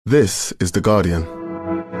This is The Guardian.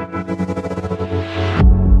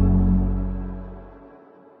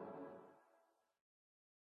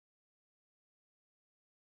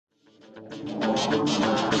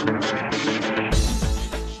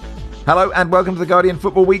 Hello and welcome to The Guardian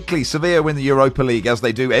Football Weekly. Sevilla win the Europa League as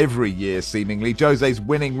they do every year seemingly. Jose's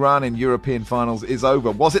winning run in European finals is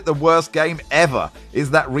over. Was it the worst game ever?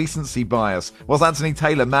 Is that recency bias? Was Anthony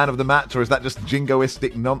Taylor man of the match, or is that just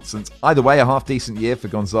jingoistic nonsense? Either way, a half-decent year for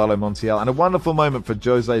Gonzalo Montiel and a wonderful moment for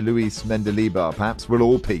Jose Luis Mendilibar. Perhaps we'll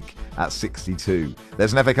all peak at 62.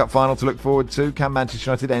 There's an FA Cup final to look forward to. Can Manchester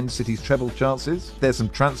United end City's treble chances? There's some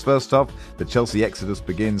transfer stuff. The Chelsea exodus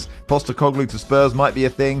begins. Postecoglou to Spurs might be a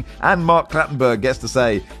thing. And Mark Clattenburg gets to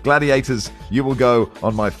say, Gladiators, you will go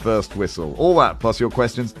on my first whistle. All that plus your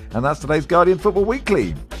questions, and that's today's Guardian Football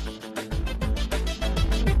Weekly.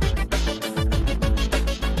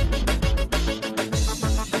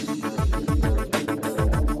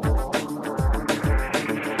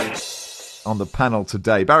 On the panel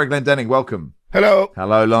today, Barry Glendenning, welcome. Hello.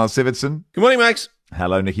 Hello, Lars Sivertsen. Good morning, Max.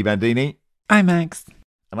 Hello, Nicky Bandini. Hi, Max.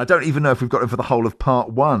 And I don't even know if we've got him for the whole of part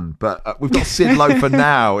one, but we've got Sid Lowe for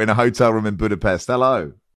now in a hotel room in Budapest.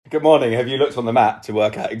 Hello. Good morning. Have you looked on the map to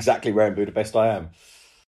work out exactly where in Budapest I am?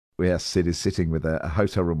 Yes, Sid is sitting with a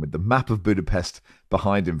hotel room with the map of Budapest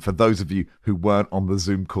behind him, for those of you who weren't on the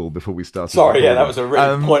Zoom call before we started. Sorry, yeah, that was a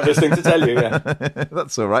really pointless thing to tell you, yeah.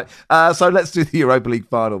 That's all right. So let's do the Europa League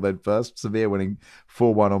final then first. Sevilla winning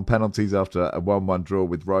 4-1 on penalties after a 1-1 draw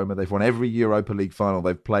with Roma. They've won every Europa League final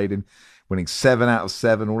they've played in, winning 7 out of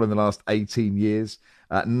 7, all in the last 18 years.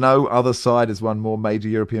 No other side has won more major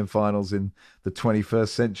European finals in the 21st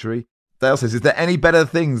century. Dale says, is there any better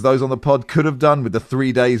things those on the pod could have done with the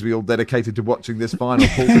 3 days we all dedicated to watching this final?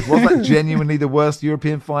 Paul says, was that genuinely the worst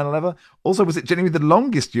European final ever? Also, was it genuinely the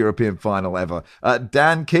longest European final ever?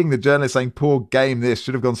 Dan King, the journalist, saying, poor game this,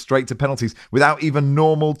 should have gone straight to penalties without even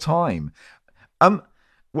normal time.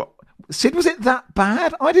 Sid, was it that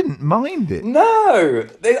bad? I didn't mind it. No.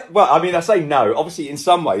 Well, I mean, I say no. Obviously, in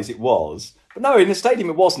some ways it was. But no, in the stadium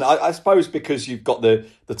it wasn't. I suppose because you've got the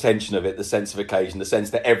tension of it, the sense of occasion, the sense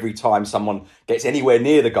that every time someone gets anywhere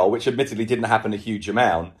near the goal, which admittedly didn't happen a huge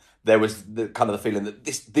amount, there was the kind of the feeling that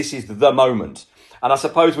this is the moment. And I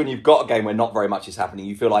suppose when you've got a game where not very much is happening,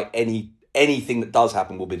 you feel like anything that does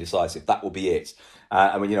happen will be decisive. That will be it.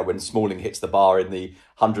 And when Smalling hits the bar in the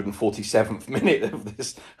 147th minute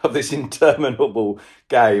of this interminable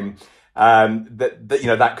game,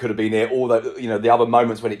 that could have been it. All the other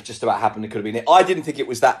moments when it just about happened, it could have been it. I didn't think it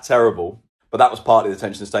was that terrible, but that was partly the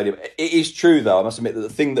tension of the stadium. It is true, though, I must admit that the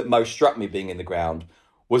thing that most struck me being in the ground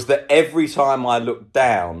was that every time I looked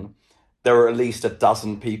down, there were at least a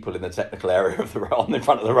dozen people in the technical area in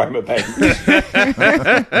front of the Roma bench.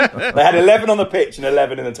 They had 11 on the pitch and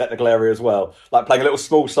 11 in the technical area as well, like playing a little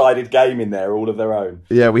small-sided game in there, all of their own.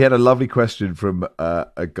 Yeah, we had a lovely question from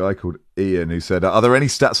a guy called Ian who said, "Are there any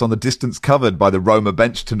stats on the distance covered by the Roma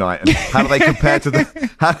bench tonight? And how do they compare to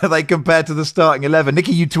the starting 11?"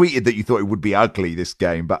 Nicky, you tweeted that you thought it would be ugly, this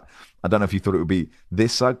game, but I don't know if you thought it would be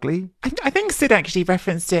this ugly. I think Sid actually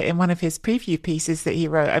referenced it in one of his preview pieces that he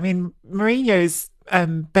wrote. I mean, Mourinho's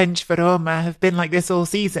bench for Roma have been like this all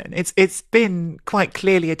season. It's been quite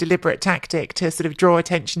clearly a deliberate tactic to sort of draw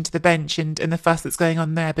attention to the bench and the fuss that's going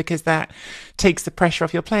on there, because that takes the pressure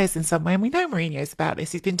off your players in some way. And we know Mourinho's about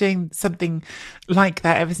this. He's been doing something like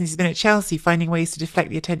that ever since he's been at Chelsea, finding ways to deflect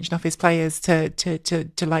the attention off his players to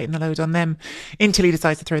lighten the load on them, until he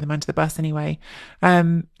decides to throw them under the bus anyway.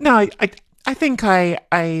 No, I think I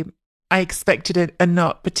expected a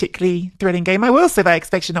not particularly thrilling game. I will say that I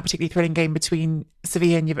expected a not particularly thrilling game between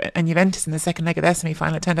Sevilla and Juventus in the second leg of their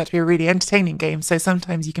semi-final. It turned out to be a really entertaining game, so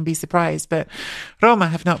sometimes you can be surprised. But Roma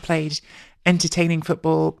have not played entertaining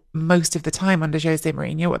football most of the time under Jose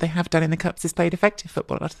Mourinho. What they have done in the Cups is played effective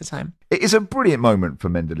football a lot of the time. It is a brilliant moment for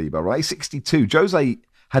Mendilibar, right? 62. Jose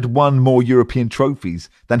had won more European trophies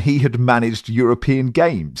than he had managed European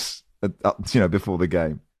games, before the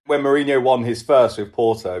game. When Mourinho won his first with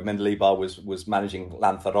Porto, Mendilibar was managing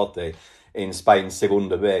Lanzarote in Spain's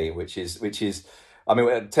Segunda B, which is, I mean,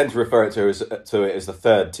 I tend to refer to it as the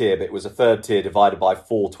third tier, but it was a third tier divided by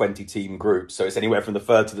 4 20-team groups, so it's anywhere from the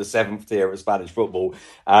third to the 7th tier of Spanish football.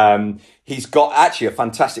 He's got actually a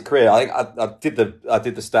fantastic career. I think I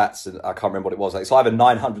did the stats, and I can't remember what it was. It's either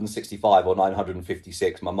 965 or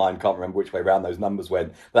 956. My mind can't remember which way around those numbers went.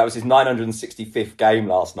 But that was his 965th game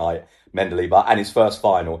last night, Mendilibar, and his first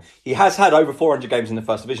final. He has had over 400 games in the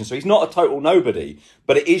first division, so he's not a total nobody.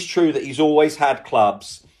 But it is true that he's always had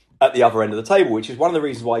clubs at the other end of the table, which is one of the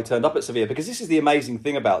reasons why he turned up at Sevilla, because this is the amazing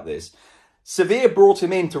thing about this. Sevilla brought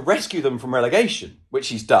him in to rescue them from relegation, which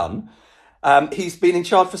he's done. He's been in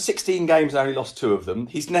charge for 16 games and only lost 2 of them.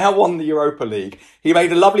 He's now won the Europa League. He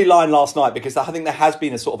made a lovely line last night because I think there has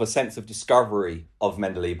been a sort of a sense of discovery of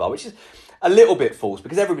Mendeleev, which is a little bit false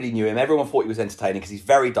because everybody knew him. Everyone thought he was entertaining because he's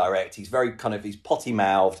very direct. He's very he's potty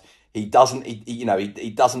mouthed. He doesn't,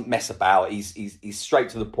 he doesn't mess about. He's straight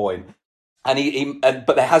to the point.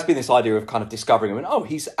 But there has been this idea of kind of discovering him and, oh,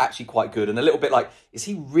 he's actually quite good. And a little bit like, is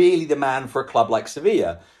he really the man for a club like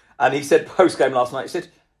Sevilla? And he said post-game last night, he said,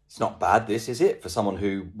 it's not bad, this, is it? For someone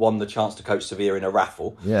who won the chance to coach Sevilla in a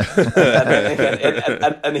raffle. Yeah.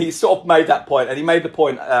 and he sort of made that point. And he made the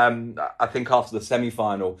point, I think, after the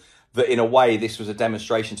semi-final, that in a way this was a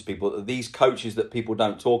demonstration to people that these coaches that people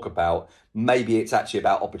don't talk about, maybe it's actually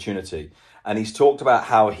about opportunity. And he's talked about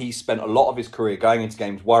how he spent a lot of his career going into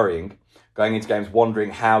games worrying, going into games wondering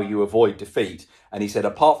how you avoid defeat. And he said,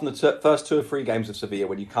 apart from the first 2 or 3 games of Sevilla,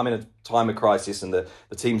 when you come in a time of crisis and the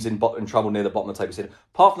team's in trouble near the bottom of the table, he said,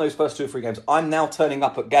 apart from those first 2 or 3 games, I'm now turning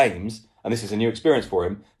up at games, and this is a new experience for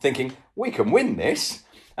him, thinking, we can win this.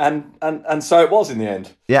 And so it was in the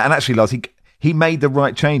end. Yeah, and actually, Lars, he made the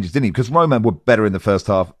right changes, didn't he? Because Roma were better in the first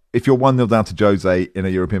half. If you're 1-0 down to Jose in a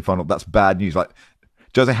European final, that's bad news. Like,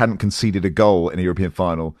 Jose hadn't conceded a goal in a European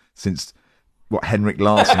final since... Henrik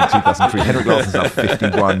Larsson in 2003. Henrik Larsson's now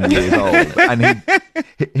 51 years old. And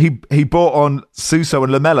he brought on Suso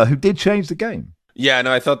and Lamela, who did change the game. Yeah,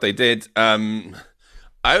 no, I thought they did. We'll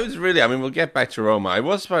get back to Roma. I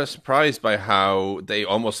was surprised by how they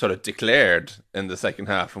almost sort of declared in the second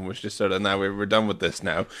half and was just sort of, now we're done with this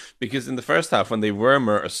now. Because in the first half, when they were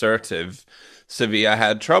more assertive, Sevilla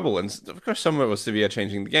had trouble. And of course, some of it was Sevilla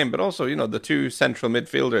changing the game, but also, the 2 central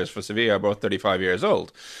midfielders for Sevilla are both 35 years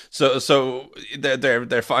old. So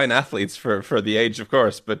they're fine athletes for the age, of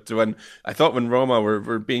course. But when Roma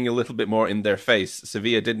were being a little bit more in their face,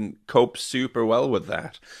 Sevilla didn't cope super well with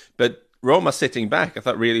that. But Roma sitting back, I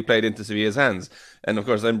thought, really played into Sevilla's hands. And of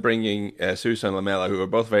course, then bringing Suso and Lamela, who were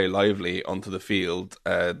both very lively, onto the field,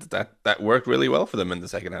 that worked really well for them in the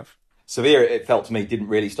second half. Sevilla, it felt to me, didn't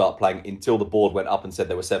really start playing until the board went up and said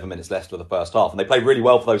there were 7 minutes left of the first half. And they played really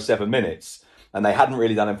well for those 7 minutes. And they hadn't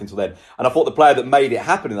really done anything until then. And I thought the player that made it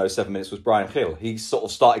happen in those 7 minutes was Brian Hill. He sort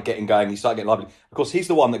of started getting going. He started getting lively. Of course, he's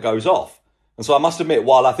the one that goes off. And so I must admit,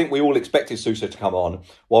 while I think we all expected Suso to come on,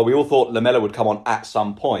 while we all thought Lamela would come on at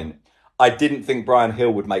some point, I didn't think Brian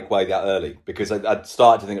Hill would make way that early. Because I'd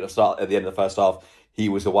started to think at the end of the first half, he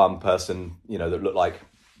was the one person, that looked like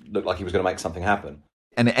he was going to make something happen.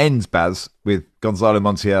 And it ends, Baz, with Gonzalo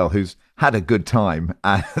Montiel, who's had a good time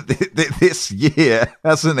this year,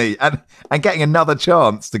 hasn't he? And getting another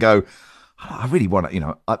chance to go, I really want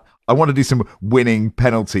to, I want to do some winning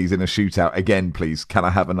penalties in a shootout again, please. Can I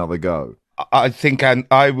have another go? I think, and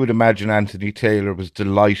I would imagine Anthony Taylor was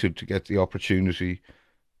delighted to get the opportunity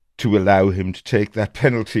to allow him to take that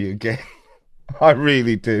penalty again. I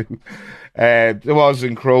really do. There was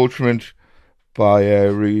encroachment by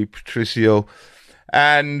Rui Patricio.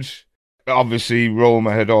 And obviously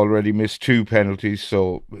Roma had already missed 2 penalties,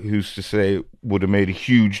 so who's to say it would have made a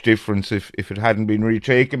huge difference if it hadn't been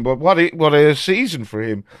retaken. But what a season for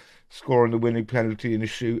him, scoring the winning penalty in a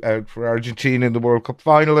shootout for Argentina in the World Cup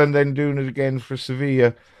final and then doing it again for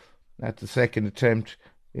Sevilla at the second attempt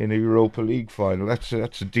in a Europa League final. That's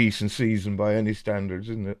a decent season by any standards,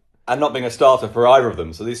 isn't it? And not being a starter for either of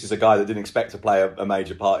them. So this is a guy that didn't expect to play a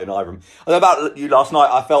major part in either of them. And about you last night,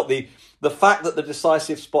 I felt the fact that the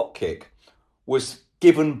decisive spot kick was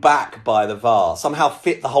given back by the VAR somehow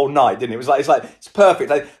fit the whole night, didn't it? It's perfect.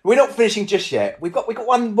 Like, we're not finishing just yet. We've got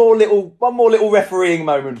one more little refereeing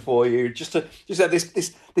moment for you. Just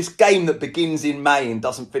this game that begins in May and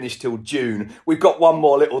doesn't finish till June. We've got one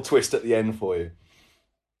more little twist at the end for you.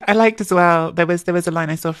 I liked as well, there was a line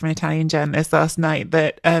I saw from an Italian journalist last night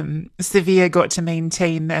that Sevilla got to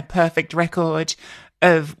maintain their perfect record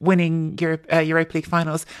of winning Europa League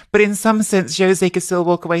finals. But in some sense, Jose could still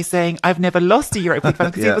walk away saying, I've never lost a Europa League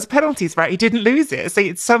final because it was penalties, right? He didn't lose it.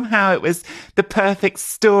 So somehow it was the perfect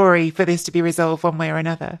story for this to be resolved one way or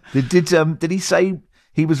another. Did he say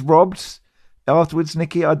he was robbed afterwards,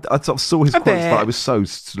 Nicky? I sort of saw his quotes, but I was so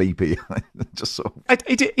sleepy. Just sort of...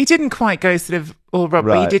 He didn't quite go sort of all robbed,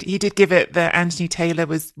 right. But he did give it that Anthony Taylor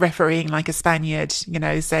was refereeing like a Spaniard,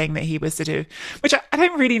 saying that he was sort of, which I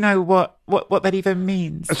don't really know what that even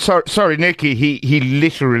means. Sorry, Nicky, he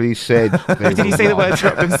literally said... Did he say the word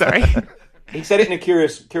robbed? I'm sorry. He said it in a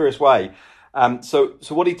curious way. So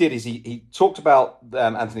what he did is he talked about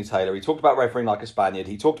Anthony Taylor. He talked about refereeing like a Spaniard.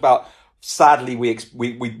 He talked about, sadly, we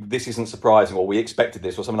this isn't surprising, or we expected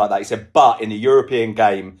this, or something like that. He said, but in a European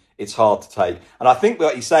game, it's hard to take. And I think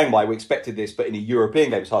what he's saying by we expected this, but in a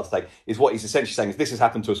European game, it's hard to take, is what he's essentially saying is this has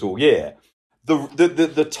happened to us all year.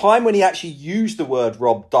 The time when he actually used the word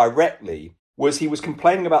rob directly was he was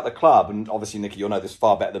complaining about the club, and obviously, Nicky, you'll know this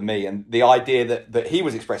far better than me, and the idea that he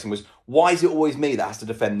was expressing was, why is it always me that has to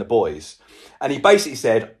defend the boys? And he basically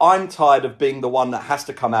said, I'm tired of being the one that has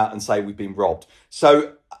to come out and say we've been robbed.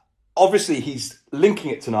 So obviously he's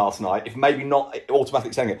linking it to last night, if maybe not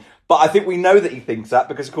automatically saying it. But I think we know that he thinks that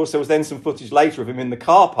because, of course, there was then some footage later of him in the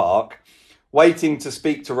car park waiting to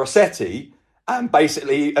speak to Rossetti and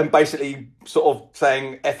basically sort of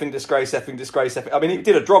saying effing disgrace, effing disgrace, effing. I mean, he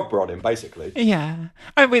did a Drogba on him, basically. Yeah.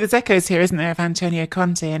 I mean, there's echoes here, isn't there, of Antonio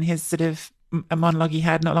Conte and his sort of a monologue he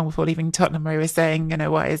had not long before leaving Tottenham, where he was saying,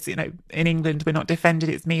 why is, in England we're not defended,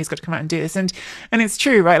 it's me who's got to come out and do this. And it's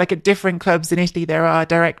true, right? Like at different clubs in Italy, there are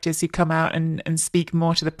directors who come out and speak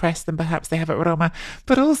more to the press than perhaps they have at Roma.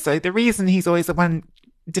 But also the reason he's always the one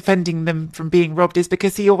defending them from being robbed is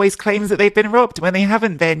because he always claims that they've been robbed when they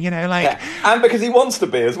haven't been, and because he wants to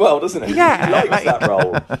be as well, doesn't he? Yeah, he likes that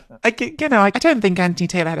role. I don't think Anthony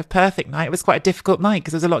Taylor had a perfect night. It was quite a difficult night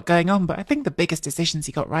because there was a lot going on, but I think the biggest decisions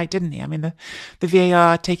he got right, didn't he? I mean, the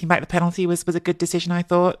VAR taking back the penalty was a good decision, I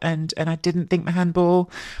thought, and I didn't think the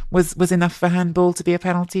handball was enough for handball to be a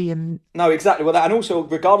penalty. And no, exactly. Well, and also,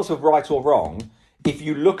 regardless of right or wrong, if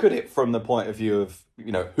you look at it from the point of view of,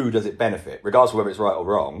 who does it benefit, regardless of whether it's right or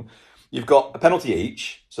wrong, you've got a penalty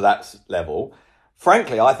each, so that's level.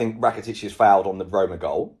 Frankly, I think Rakitic is fouled on the Roma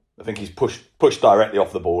goal. I think he's pushed directly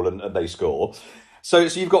off the ball and they score. So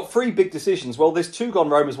you've got three big decisions. Well, there's two gone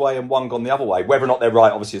Roma's way and one gone the other way. Whether or not they're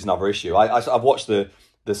right, obviously, is another issue. I've watched the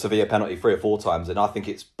Sevilla penalty 3 or 4 times, and I think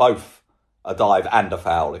it's both a dive and a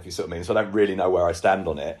foul, if you see what I mean. So I don't really know where I stand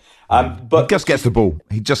on it. But he just gets the ball.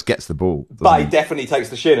 He just gets the ball. But he definitely takes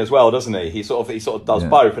the shin as well, doesn't he? He sort of does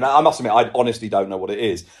both. And I must admit, I honestly don't know what it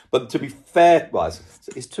is. But to be fair,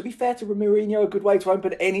 is to be fair to Mourinho a good way to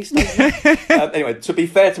open any statement? Anyway, to be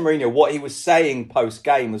fair to Mourinho, what he was saying post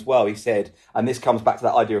game as well, he said, and this comes back to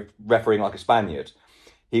that idea of refereeing like a Spaniard.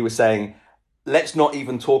 He was saying, let's not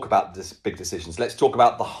even talk about this big decisions. Let's talk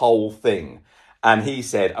about the whole thing. And he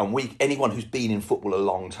said, anyone who's been in football a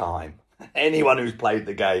long time, anyone who's played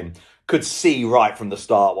the game, could see right from the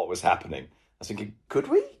start what was happening. I was thinking, could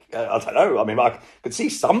we? I don't know. I mean, I could see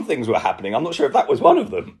some things were happening. I'm not sure if that was one of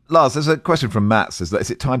them. Lars, there's a question from Matt. Says that, is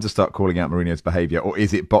it time to start calling out Mourinho's behaviour, or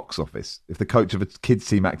is it box office? If the coach of a kids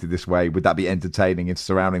team acted this way, would that be entertaining in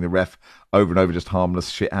surrounding the ref over and over, just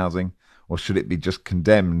harmless shithousing? Or should it be just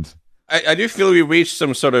condemned? I do feel we reached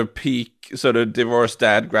some sort of peak, sort of divorced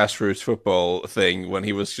dad grassroots football thing when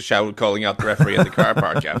he was calling out the referee in the car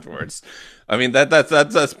park afterwards. I mean,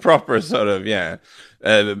 that's proper sort of,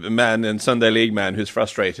 man and Sunday League man who's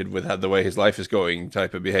frustrated with the way his life is going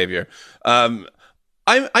type of behavior.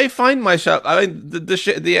 I find myself, the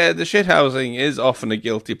shithousing is often a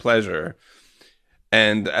guilty pleasure.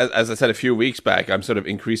 And as I said a few weeks back, I'm sort of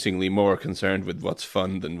increasingly more concerned with what's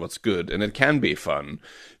fun than what's good. And it can be fun.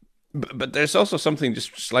 But there's also something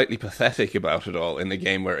just slightly pathetic about it all in the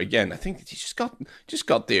game where, again, I think he just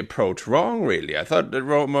got the approach wrong, really. I thought that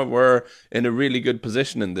Roma were in a really good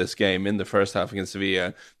position in this game in the first half against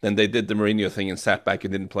Sevilla. Then they did the Mourinho thing and sat back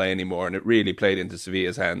and didn't play anymore, and it really played into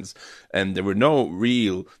Sevilla's hands. And there were no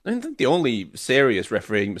real... I think the only serious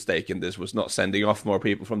refereeing mistake in this was not sending off more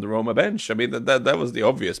people from the Roma bench. I mean, that was the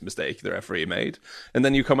obvious mistake the referee made. And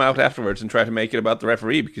then you come out afterwards and try to make it about the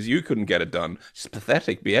referee because you couldn't get it done. Just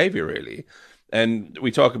pathetic behaviour, really. And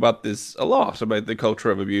we talk about this a lot, about the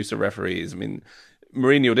culture of abuse of referees. I mean,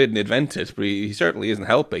 Mourinho didn't invent it, but he certainly isn't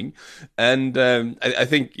helping. And I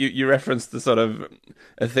think you referenced the sort of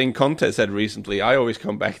a thing Conte said recently. I always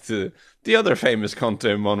come back to the other famous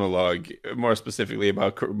Conte monologue, more specifically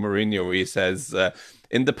about Mourinho, where he says,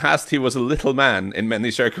 in the past he was a little man in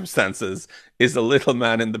many circumstances, is a little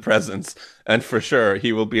man in the present, and for sure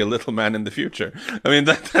he will be a little man in the future. I mean,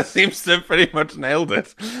 that seems to have pretty much nailed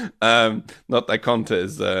it. Not that Conte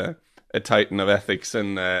is a titan of ethics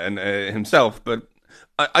and himself, but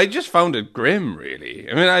I just found it grim, really.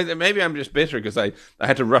 I mean, maybe I'm just bitter because I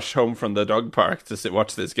had to rush home from the dog park to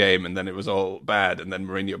watch this game, and then it was all bad, and then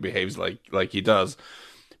Mourinho behaves like he does.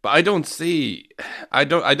 But I don't see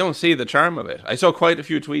the charm of it. I saw quite a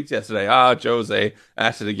few tweets yesterday. Jose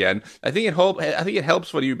at it again. I think it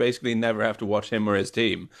helps when you basically never have to watch him or his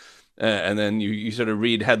team. And then you sort of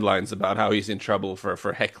read headlines about how he's in trouble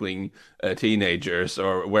for heckling teenagers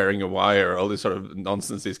or wearing a wire, all this sort of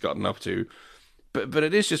nonsense he's gotten up to. But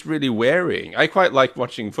it is just really wearing. I quite like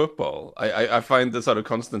watching football. I find the sort of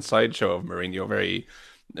constant sideshow of Mourinho very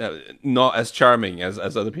not as charming as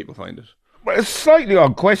other people find it. Well, it's a slightly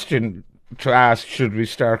odd question to ask, should we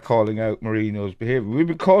start calling out Mourinho's behaviour? We've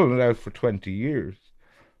been calling it out for 20 years.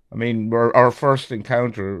 I mean, our first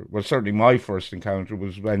encounter, well, certainly my first encounter,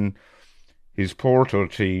 was when his Porto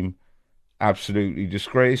team absolutely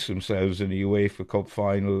disgraced themselves in the UEFA Cup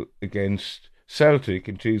final against Celtic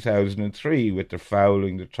in 2003 with their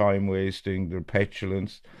fouling, their time wasting, their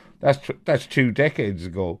petulance. That's 2 decades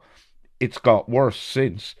ago. It's got worse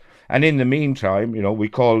since. And in the meantime, we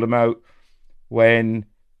called him out when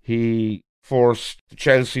he forced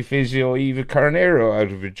Chelsea physio Eva Carneiro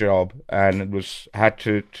out of a job and had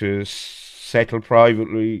to settle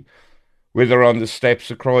privately with her on the steps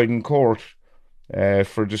of Croydon Court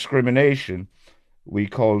for discrimination. We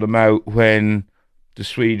called him out when the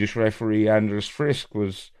Swedish referee Anders Frisk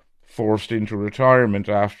was forced into retirement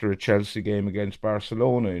after a Chelsea game against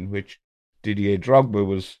Barcelona, in which Didier Drogba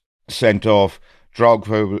was sent off.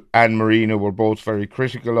 Drogba and Marino were both very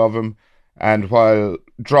critical of him, and while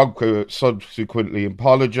Drogba subsequently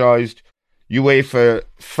apologised, UEFA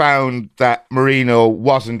found that Marino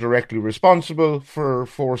wasn't directly responsible for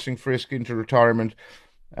forcing Frisk into retirement.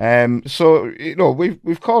 So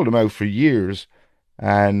we've called him out for years,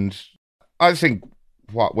 and I think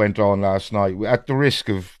what went on last night, at the risk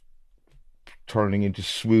of turning into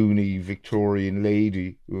swoony Victorian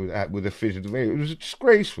lady with a fit of the veil, it was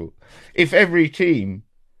disgraceful. If every team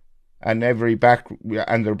and their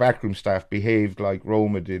backroom staff behaved like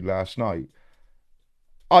Roma did last night,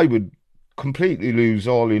 I would completely lose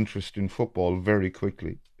all interest in football very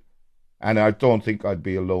quickly, and I don't think I'd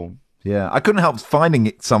be alone. Yeah, I couldn't help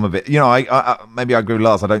finding some of it. I maybe I agree with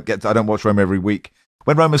Lars. I don't watch Roma every week.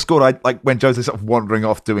 When Roma scored, I like when Jose's sort of wandering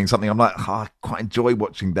off doing something. I'm like, I quite enjoy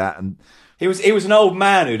watching that. And he was an old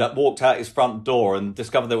man who walked out his front door and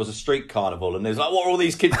discovered there was a street carnival, and there's like, what are all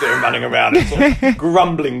these kids doing running around and sort of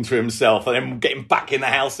grumbling to himself, and then getting back in the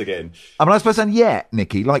house again. I mean, I suppose, and yeah,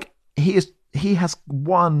 Nicky, like he has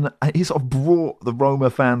won. He sort of brought the Roma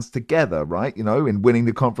fans together, right? In winning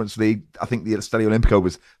the Conference League. I think the Stadio Olimpico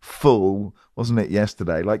was full, wasn't it,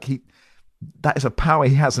 yesterday? Like that is a power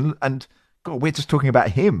he has, and God, we're just talking about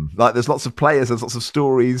him. Like, there's lots of players, there's lots of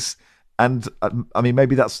stories, and I mean,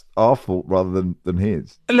 maybe that's our fault rather than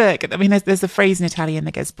his. Look, I mean, there's a phrase in Italian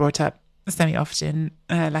that gets brought up semi-often,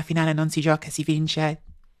 la finale non si gioca, si vince.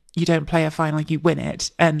 You don't play a final, you win it.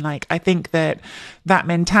 And like, I think that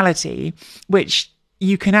mentality, which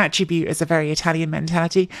you can attribute as a very Italian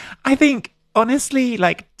mentality, I think, honestly,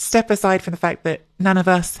 like, step aside from the fact that none of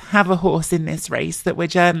us have a horse in this race, that we're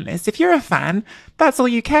journalists. If you're a fan, that's all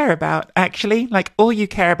you care about, actually. Like, all you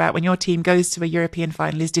care about when your team goes to a European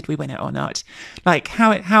final is, did we win it or not? Like,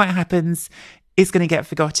 how it happens is going to get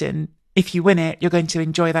forgotten. If you win it, you're going to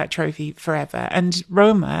enjoy that trophy forever. And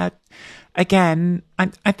Roma, again,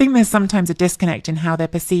 I think there's sometimes a disconnect in how they're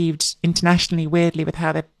perceived internationally, weirdly, with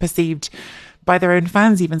how they're perceived by their own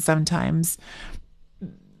fans even sometimes.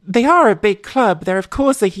 They are a big club. They're, of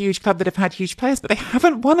course, a huge club that have had huge players, but they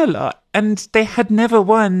haven't won a lot. And they had never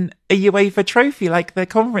won a UEFA trophy like the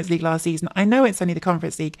Conference League last season. I know it's only the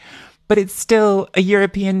Conference League, but it's still a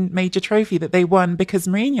European major trophy that they won because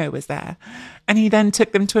Mourinho was there. And he then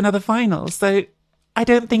took them to another final. So I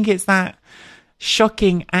don't think it's that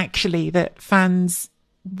shocking, actually, that fans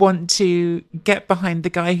want to get behind the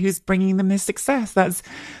guy who's bringing them this success.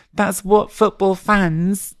 That's what football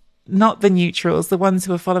fans, not the neutrals, the ones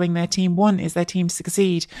who are following their team, want, is their team to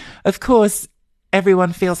succeed. Of course,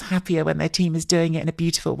 everyone feels happier when their team is doing it in a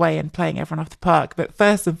beautiful way and playing everyone off the park. But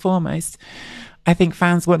first and foremost, I think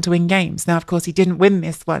fans want to win games. Now, of course, he didn't win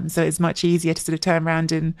this one, so it's much easier to sort of turn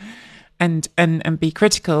around and be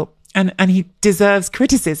critical. And he deserves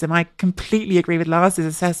criticism. I completely agree with Lars's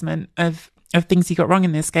assessment of things he got wrong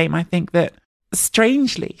in this game. I think that,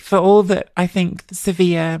 strangely, for all that I think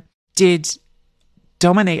Sevilla did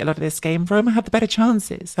dominate a lot of this game, Roma had the better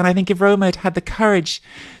chances. And I think if Roma had had the courage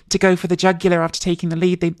to go for the jugular after taking the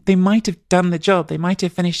lead, they might have done the job. They might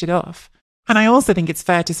have finished it off. And I also think it's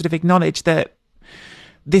fair to sort of acknowledge that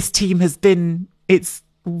this team has been, its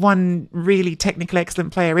one really technical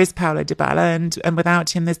excellent player is Paulo Dybala, and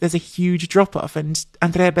without him there's a huge drop off. And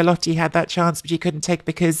Andrea Bellotti had that chance which he couldn't take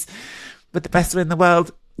because, with the best one in the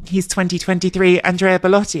world, he's 2023 Andrea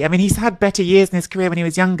Bellotti. I mean, he's had better years in his career when he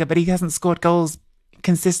was younger, but he hasn't scored goals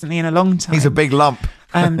consistently in a long time. He's a big lump.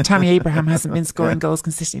 Tammy Abraham hasn't been scoring goals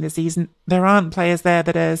consistently this season. There aren't players there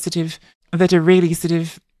that are really sort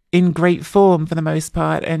of in great form for the most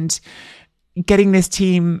part, and getting this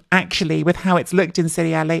team, actually, with how it's looked in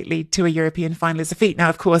Serie A lately, to a European final is a feat. Now,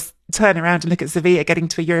 of course, turn around and look at Sevilla getting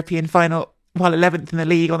to a European final while 11th in the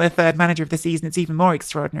league on their third manager of the season. It's even more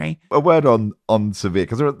extraordinary. A word on Sevilla,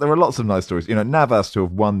 because there are lots of nice stories. Navas, to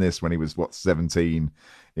have won this when he was 17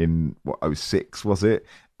 in 06, was it?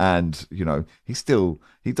 And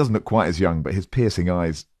he doesn't look quite as young, but his piercing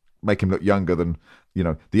eyes make him look younger than,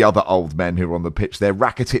 the other old men who were on the pitch there.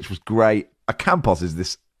 Rakitic was great. Ocampos is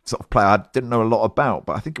this sort of player I didn't know a lot about,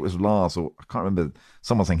 but I think it was Lars, or I can't remember,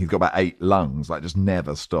 someone saying he's got about 8 lungs, like just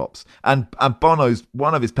never stops. And Bono's,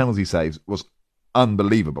 one of his penalty saves was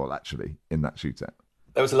unbelievable, actually, in that shootout.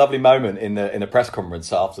 There was a lovely moment in the press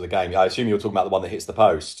conference after the game. I assume you were talking about the one that hits the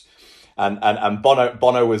post. And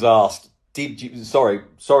Bono was asked, sorry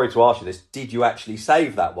to ask you this, did you actually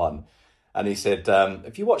save that one? And he said,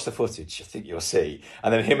 if you watch the footage, I think you'll see.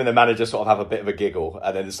 And then him and the manager sort of have a bit of a giggle.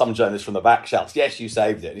 And then some journalist from the back shouts, yes, you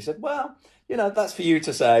saved it. And he said, well, that's for you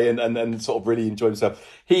to say, and sort of really enjoyed himself.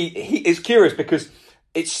 He is curious because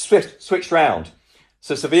it's switched round.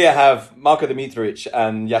 So Sevilla have Marko Dimitrovic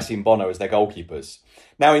and Yassine Bono as their goalkeepers.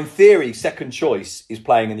 Now, in theory, second choice is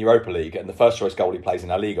playing in the Europa League, and the first choice goalie plays in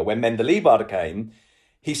La Liga. When Mendilibar came,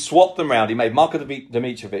 he swapped them round. He made Marko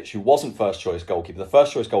Dimitrovic, who wasn't first choice goalkeeper, the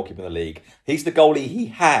first choice goalkeeper in the league. He's the goalie he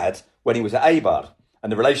had when he was at Eibar,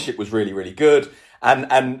 and the relationship was really, really good. And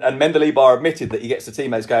Mendilibar admitted that he gets the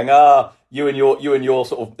teammates going, you and your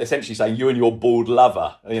sort of essentially saying you and your bald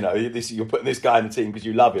lover, you're putting this guy in the team because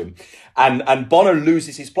you love him. And Bono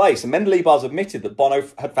loses his place. And Mendilibar's admitted that Bono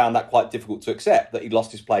had found that quite difficult to accept, that he'd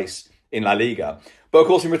lost his place in La Liga. But of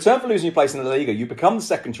course, in return for losing your place in La Liga, you become the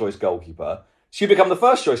second choice goalkeeper. So you become the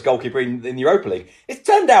first choice goalkeeper in the Europa League. It's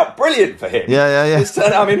turned out brilliant for him. Yeah.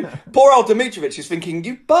 Poor old Dimitrovic is thinking,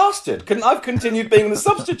 you bastard, couldn't I've continued being the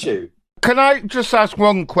substitute? Can I just ask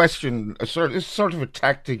one question? It's sort of a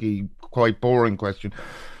tacticky, quite boring question.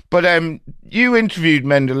 But you interviewed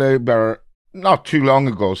Mendilibar not too long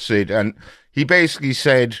ago, Sid, and he basically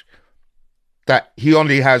said that he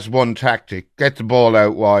only has one tactic: get the ball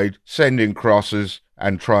out wide, send in crosses,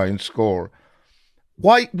 and try and score.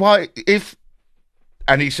 Why?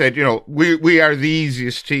 And he said, we are the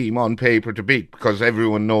easiest team on paper to beat because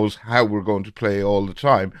everyone knows how we're going to play all the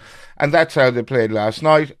time. And that's how they played last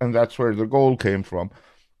night, and that's where the goal came from.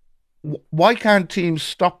 Why can't teams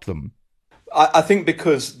stop them? I think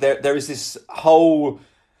because there is this whole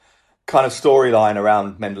kind of storyline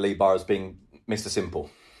around Mendilibar as being Mr. Simple.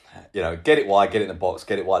 Get it wide, get it in the box,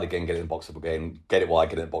 get it wide again, get it in the box again, get it wide,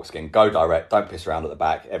 get it in the box again, go direct, don't piss around at the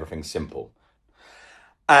back, everything's simple.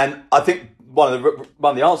 And I think one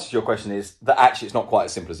of the answers to your question is that actually it's not quite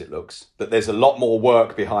as simple as it looks, that there's a lot more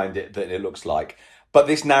work behind it than it looks like. But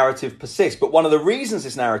this narrative persists. But one of the reasons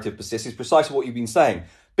this narrative persists is precisely what you've been saying.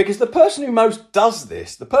 Because the person who most does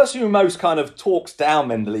this, the person who most kind of talks down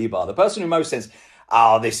Mendilibar, the person who most says,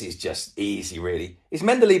 this is just easy, really, is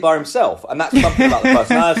Mendilibar himself. And that's something about the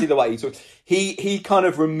personality, the way he talks. He kind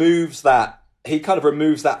of removes that. He kind of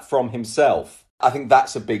removes that from himself. I think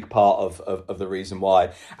that's a big part of the reason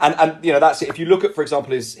why. And that's it. If you look at, for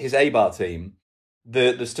example, his Eibar team,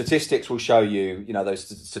 the statistics will show you, those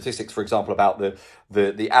statistics, for example, about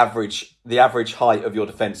the average height of your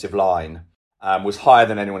defensive line was higher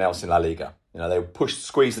than anyone else in La Liga. They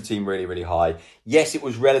squeezed the team really, really high. Yes, it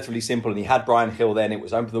was relatively simple, and he had Brian Hill then. It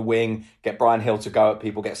was open the wing, get Brian Hill to go at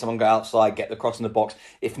people, get someone go outside, get the cross in the box.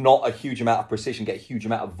 If not a huge amount of precision, get a huge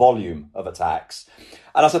amount of volume of attacks.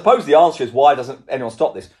 And I suppose the answer is, why doesn't anyone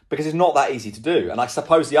stop this? Because it's not that easy to do. And I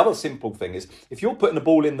suppose the other simple thing is, if you're putting the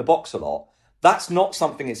ball in the box a lot, that's not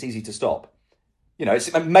something that's easy to stop.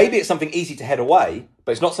 Maybe it's something easy to head away,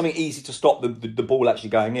 but it's not something easy to stop the ball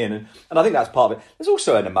actually going in. And I think that's part of it. There's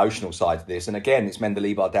also an emotional side to this. And again, it's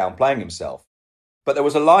Mendilibar downplaying himself. But there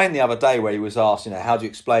was a line the other day where he was asked, how do you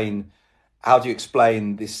explain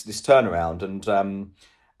this turnaround?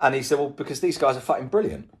 And he said, well, because these guys are fucking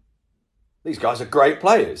brilliant. These guys are great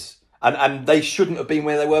players. And they shouldn't have been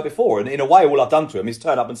where they were before. And in a way, all I've done to them is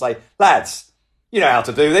turn up and say, lads, you know how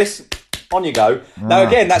to do this. On you go. Now,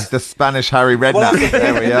 again, that's the Spanish Harry Redknapp.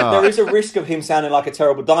 There we are. There is a risk of him sounding like a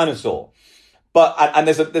terrible dinosaur, but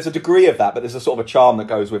there's a degree of that, but there's a sort of a charm that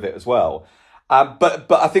goes with it as well. But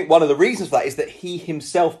I think one of the reasons for that is that he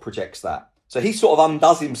himself projects that. So he sort of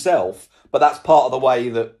undoes himself, but that's part of the way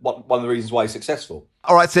that one of the reasons why he's successful.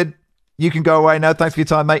 All right, Sid, you can go away now. Thanks for your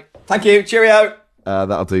time, mate. Thank you. Cheerio.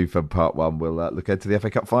 That'll do for part one. We'll look ahead to the FA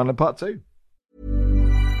Cup final in part two.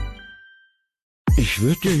 Ich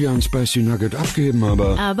würde dir ja ein Spicy Nugget abgeben,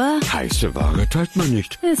 aber heiße Ware teilt man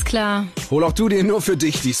nicht. Ist klar. Hol auch du dir nur für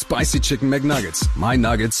dich die Spicy Chicken McNuggets. My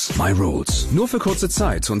Nuggets, my Rules. Nur für kurze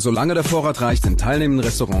Zeit und solange der Vorrat reicht in teilnehmenden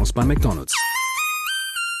Restaurants bei McDonald's.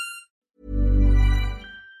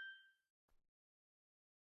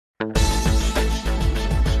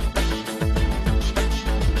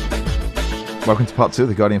 Welcome to part two of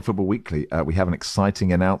the Guardian Football Weekly. We have an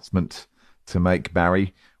exciting announcement to make,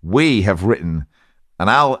 Barry. We have written an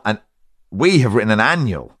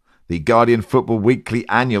annual, the Guardian Football Weekly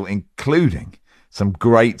annual, including Some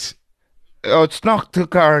great... Oh, it's not the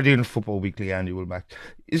Guardian Football Weekly annual, Max.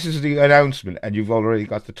 This is the announcement, and you've already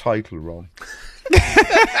got the title wrong.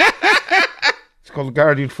 It's called the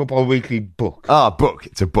Guardian Football Weekly book. Ah, book.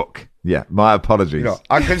 It's a book. Yeah, my apologies.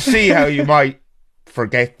 I can see how you might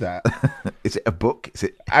forget that. Is it a book? Is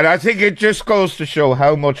it? And I think it just goes to show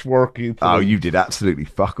how much work you put in. You did absolutely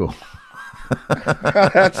fuck all.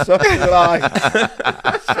 That's such a lie.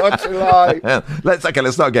 Such a lie. Yeah. Let's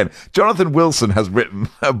start again. Jonathan Wilson has written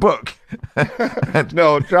a book.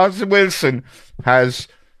 No, Jonathan Wilson has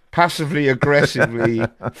passively aggressively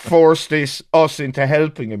forced us into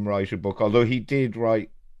helping him write a book, although he did write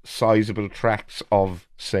sizable tracts of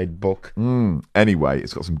said book. Anyway,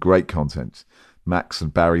 it's got some great content. Max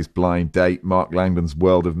and Barry's Blind Date, Mark Langdon's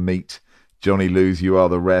World of Meat, Johnny Lou's You Are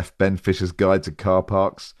the Ref, Ben Fisher's Guide to Car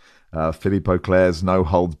Parks, Philippe Auclair's No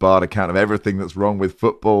Holds Barred account of everything that's wrong with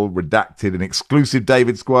football, redacted, an exclusive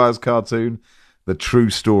David Squires cartoon, the true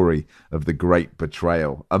story of the great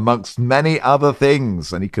betrayal, amongst many other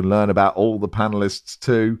things. And you can learn about all the panellists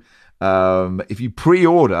too. If you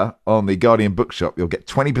pre-order on the Guardian Bookshop, you'll get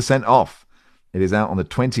 20% off. It is out on the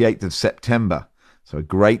 28th of September. So a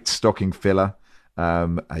great stocking filler.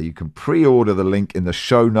 You can pre-order the link in the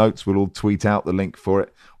show notes. We'll all tweet out the link for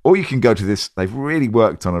it. Or you can go to this. They've really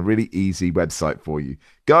worked on a really easy website for you.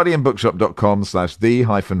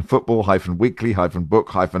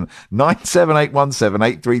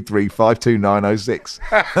 guardianbookshop.com/the-football-weekly-book-9781783352906.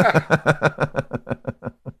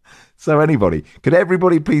 So anybody, could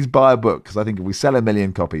everybody please buy a book? Because I think if we sell 1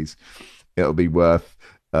 million copies, it'll be worth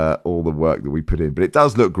all the work that we put in. But it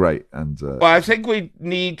does look great. And well, I think we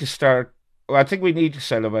need to start. Well, I think we need to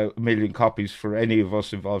sell about 1 million copies for any of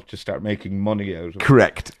us involved to start making money out of it.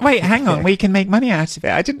 Correct. Wait, hang on. We can make money out of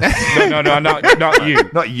it. I didn't know. No, not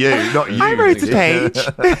you. Not you. I wrote a page.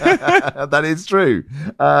 That is true.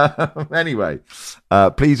 Anyway,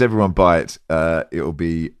 please everyone buy it. It'll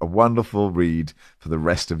be a wonderful read for the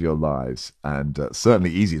rest of your lives, and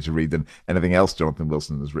certainly easier to read than anything else Jonathan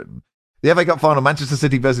Wilson has written. The FA Cup final, Manchester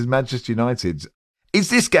City versus Manchester United. Is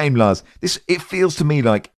this game, Lars? It feels to me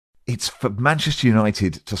like it's for Manchester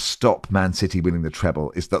United to stop Man City winning the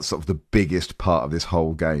treble. Is that sort of the biggest part of this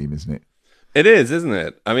whole game, isn't it? It is, isn't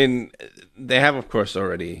it? I mean, they have, of course,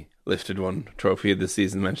 already lifted one trophy this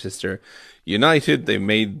season, Manchester United. They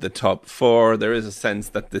made the top 4. There is a sense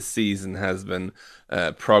that this season has been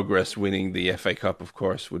progress. Winning the FA Cup, of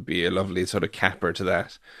course, would be a lovely sort of capper to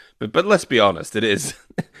that. But let's be honest, it is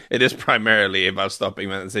primarily about stopping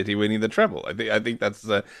Man City winning the treble. I think that's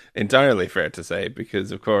entirely fair to say,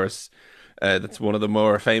 because of course that's one of the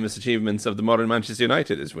more famous achievements of the modern Manchester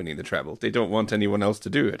United is winning the treble. They don't want anyone else to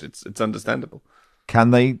do it. It's understandable.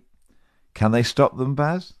 Can they stop them,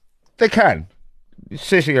 Baz? They can.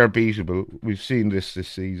 City are beatable. We've seen this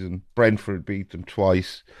season. Brentford beat them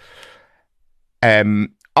twice.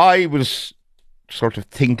 I was sort of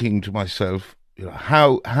thinking to myself,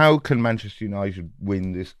 how can Manchester United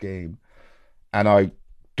win this game? And I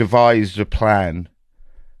devised a plan,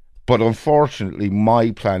 but unfortunately my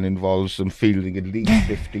plan involves them fielding at least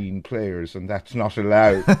 15 players, and that's not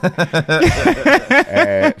allowed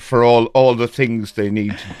for all the things they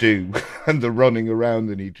need to do and the running around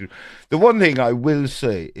they need to. The one thing I will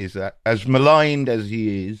say is that, as maligned as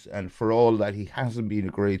he is, and for all that he hasn't been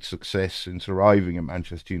a great success since arriving at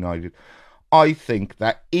Manchester United, I think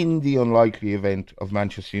that in the unlikely event of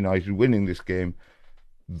Manchester United winning this game,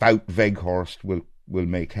 Wout Weghorst will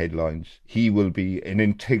make headlines. He will be an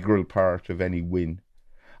integral part of any win.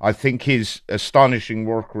 I think his astonishing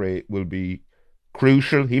work rate will be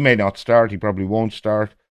crucial. He may not start. He probably won't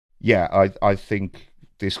start. Yeah, I think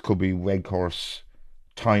this could be Weghorst's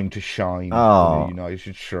time to shine in a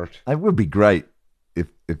United shirt. It would be great if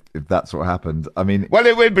that's what happened. I mean, well,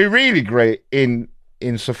 it would be really great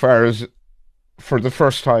insofar as, for the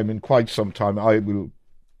first time in quite some time, I will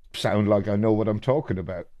sound like I know what I'm talking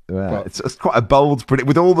about. Yeah, it's quite a bold prediction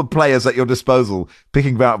with all the players at your disposal.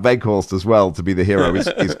 Picking Wout Weghorst as well to be the hero is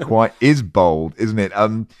bold, isn't it?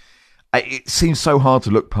 It seems so hard to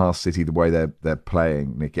look past City the way they're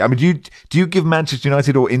playing, Nicky. I mean, do you give Manchester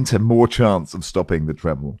United or Inter more chance of stopping the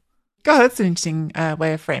treble? God, that's an interesting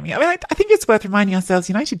way of framing it. I mean, I think it's worth reminding ourselves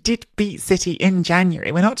United did beat City in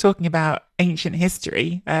January. We're not talking about ancient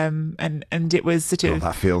history, and it was sort of...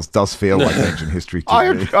 That does feel like ancient history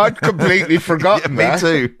to me. I'd completely forgotten that. Me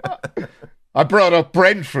too. I brought up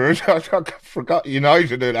Brentford. I forgot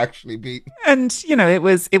United had actually beaten. And, it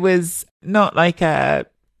was not like a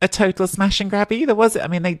total smash and grab either, was it? I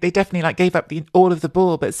mean, they definitely gave up all of the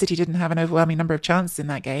ball, but City didn't have an overwhelming number of chances in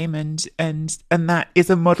that game, and that is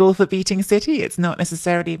a model for beating City. It's not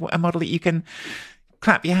necessarily a model that you can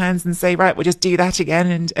clap your hands and say, right, we'll just do that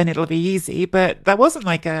again and it'll be easy. But that wasn't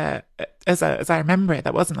like as I remember it,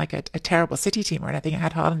 that wasn't like a terrible City team or anything. It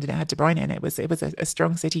had Haaland and it had De Bruyne in it. It was a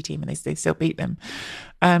strong City team, and they still beat them.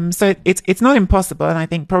 So it's not impossible. And I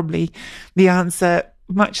think probably the answer,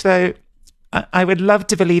 much though I would love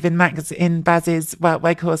to believe in Baz's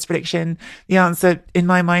Weghorst prediction, the answer in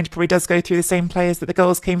my mind probably does go through the same players that the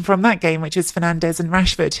goals came from that game, which is Fernandes and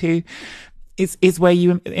Rashford, who is where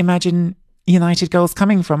you imagine United goals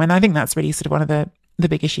coming from. And I think that's really sort of one of the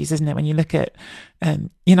big issues, isn't it? When you look at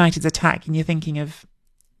United's attack and you're thinking of,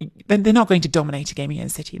 they're not going to dominate a game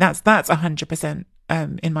against City. That's 100%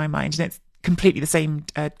 in my mind. And it's completely the same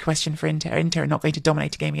question for Inter. Inter are not going to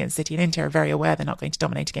dominate a game against City, and Inter are very aware they're not going to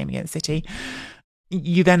dominate a game against City.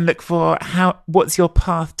 You then look for what's your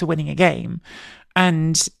path to winning a game,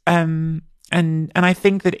 and I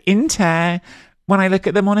think that Inter, when I look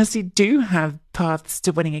at them, honestly, do have paths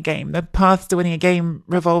to winning a game. The paths to winning a game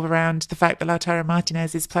revolve around the fact that Lautaro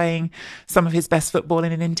Martinez is playing some of his best football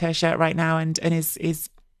in an Inter shirt right now, and is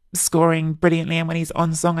scoring brilliantly. And when he's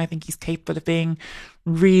on song, I think he's capable of being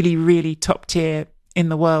really, really top tier in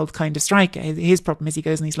the world kind of striker. His problem is he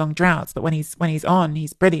goes on these long droughts, but when he's on,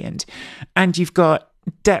 he's brilliant. And you've got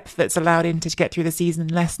depth that's allowed Inter to get through the season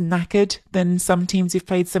less knackered than some teams who've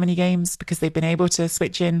played so many games, because they've been able to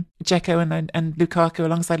switch in Dzeko and Lukaku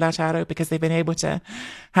alongside Lautaro, because they've been able to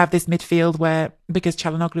have this midfield where, because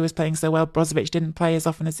Çalhanoğlu was playing so well, Brozovic didn't play as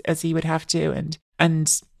often as he would have to,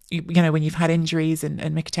 and you know, when you've had injuries and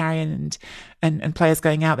Mkhitaryan and players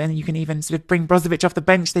going out, then you can even sort of bring Brozovic off the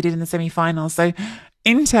bench. They did in the semi-finals. So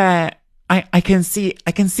Inter, I can see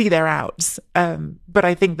their outs, but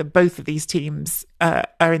I think that both of these teams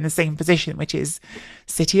are in the same position, which is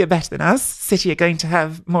City are better than us. City are going to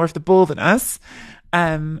have more of the ball than us,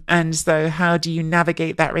 and so how do you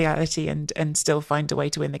navigate that reality and still find a way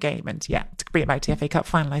to win the game? And yeah, to bring it back to the FA Cup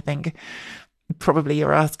final, I think probably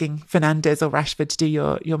you're asking Fernandes or Rashford to do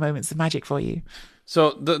your moments of magic for you.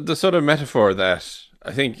 So the sort of metaphor that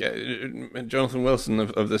I think Jonathan Wilson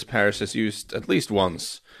of this parish has used at least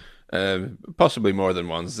once, possibly more than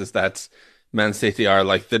once, is that Man City are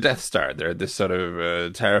like the Death Star. They're this sort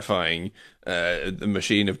of terrifying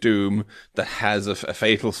machine of doom that has a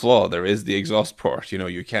fatal flaw. There is the exhaust port. You know,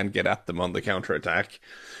 you can't get at them on the counter-attack.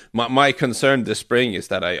 My concern this spring is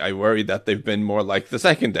that I worry that they've been more like the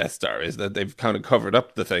second Death Star, is that they've kind of covered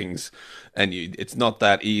up the things, and it's not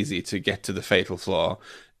that easy to get to the fatal flaw,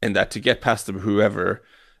 and that to get past them, whoever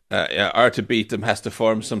are to beat them has to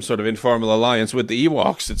form some sort of informal alliance with the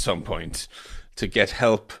Ewoks at some point to get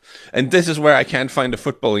help. And this is where I can't find a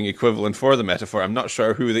footballing equivalent for the metaphor. I'm not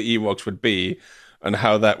sure who the Ewoks would be and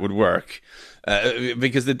how that would work,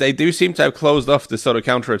 because they do seem to have closed off this sort of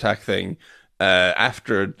counter-attack thing.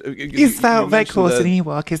 After is that Weghorst an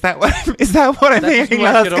Ewok? Is that what I'm hearing?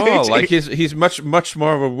 Lars at all. Like he's much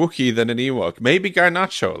more of a Wookiee than an Ewok. Maybe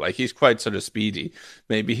Garnacho, like he's quite sort of speedy.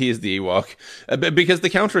 Maybe he is the Ewok, because the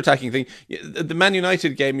counter-attacking thing, the Man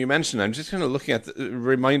United game you mentioned, I'm just kind of looking at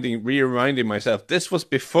reminding myself, this was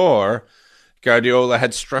before Guardiola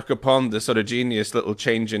had struck upon this sort of genius little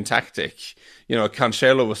change in tactic. You know,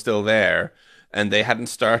 Cancelo was still there, and they hadn't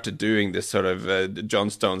started doing this sort of John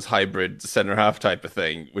Stones hybrid centre-half type of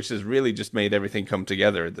thing, which has really just made everything come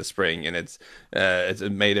together this spring, and it's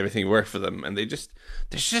made everything work for them. And they're just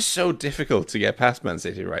so difficult to get past Man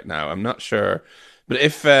City right now. I'm not sure. But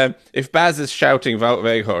if Baz is shouting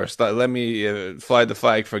Weghorst, let me fly the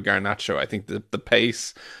flag for Garnacho. I think the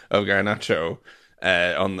pace of Garnacho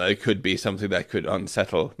could be something that could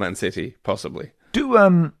unsettle Man City, possibly.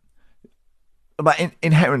 But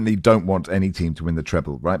inherently don't want any team to win the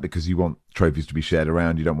treble, right? Because you want trophies to be shared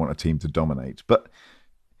around. You don't want a team to dominate. But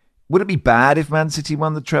would it be bad if Man City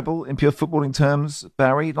won the treble in pure footballing terms,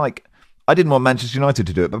 Barry? Like, I didn't want Manchester United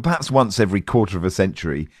to do it, but perhaps once every quarter of a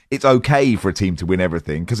century, it's okay for a team to win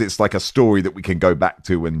everything because it's like a story that we can go back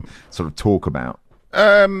to and sort of talk about.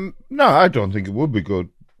 No, I don't think it would be good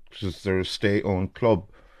because they're a state-owned club.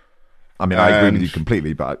 I mean, I agree with you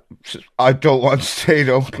completely, but I don't want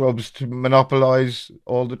state-owned clubs to monopolise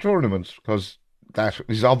all the tournaments because that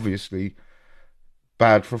is obviously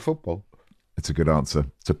bad for football. It's a good answer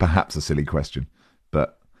to perhaps a silly question,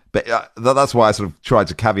 but that's why I sort of tried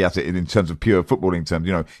to caveat it in terms of pure footballing terms.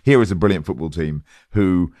 You know, here is a brilliant football team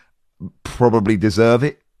who probably deserve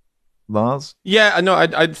it. Lars? Yeah, no,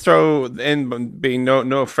 I'd throw in, being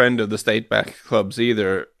no friend of the state-backed clubs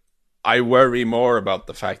either, I worry more about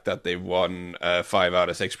the fact that they've won 5 out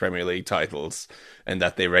of 6 Premier League titles and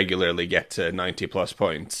that they regularly get to 90 plus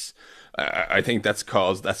points. I think that's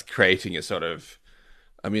creating a sort of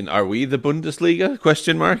I mean, are we the Bundesliga?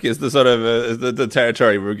 Question mark is the sort of the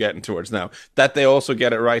territory we're getting towards now. That they also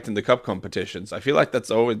get it right in the cup competitions. I feel like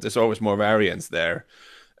there's always more variance there,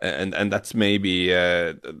 and that's maybe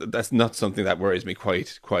that's not something that worries me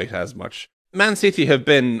quite as much. Man City have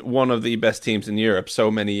been one of the best teams in Europe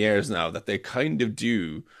so many years now that they kind of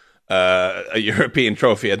do a European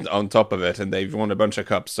trophy on top of it, and they've won a bunch of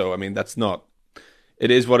cups. So I mean, that's not. It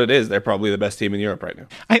is what it is. They're probably the best team in Europe right now.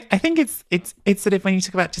 I think it's sort of when you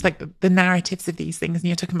talk about just like the narratives of these things, and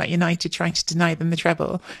you're talking about United trying to deny them the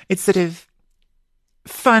treble. It's sort of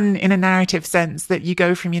fun in a narrative sense that you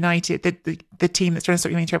go from United, the team that's trying to stop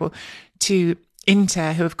you winning treble, to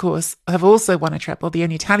Inter, who of course have also won a treble, the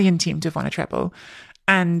only Italian team to have won a treble,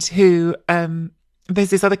 and who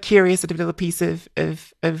there's this other curious sort of little piece of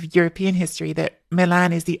European history that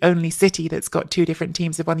Milan is the only city that's got two different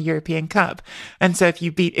teams that won a European Cup. And so if you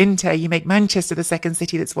beat Inter, you make Manchester the second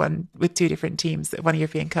city that's won with two different teams that won a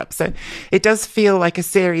European Cup. So it does feel like a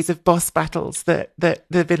series of boss battles that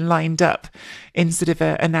have been lined up in sort of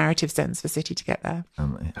a narrative sense for City to get there.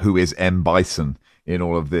 Who is M. Bison in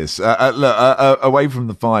all of this? Look, away from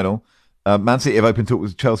the final, Man City have opened talk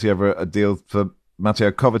with Chelsea over a deal for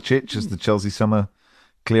Mateo Kovacic as the Chelsea summer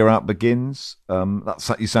clear-out begins.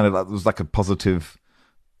 You sounded like there was like a positive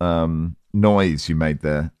noise you made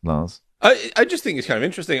there, Lars. I just think it's kind of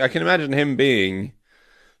interesting. I can imagine him being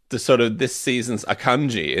the sort of this season's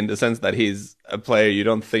Akanji, in the sense that he's a player you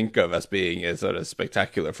don't think of as being a sort of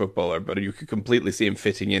spectacular footballer, but you could completely see him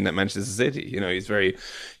fitting in at Manchester City. You know, he's very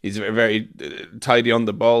tidy on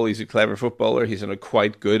the ball. He's a clever footballer. He's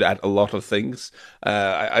quite good at a lot of things.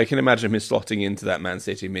 I can imagine him slotting into that Man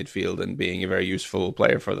City midfield and being a very useful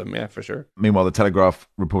player for them. Yeah, for sure. Meanwhile, the Telegraph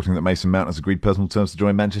reporting that Mason Mount has agreed personal terms to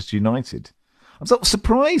join Manchester United. I'm sort of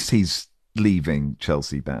surprised he's leaving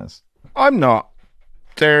Chelsea, Baz. I'm not.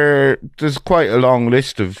 There's quite a long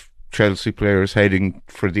list of Chelsea players heading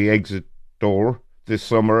for the exit door this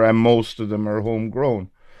summer, and most of them are homegrown,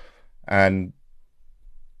 and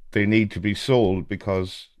they need to be sold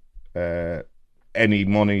because any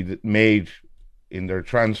money that made in their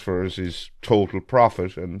transfers is total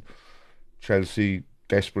profit, and Chelsea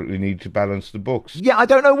desperately need to balance the books. Yeah, I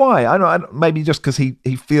don't know why. I don't, maybe just because he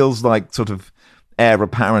feels like sort of heir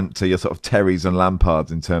apparent to your sort of Terrys and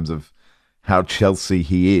Lampards in terms of how Chelsea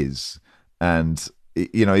he is, and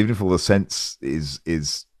you know, even if all the sense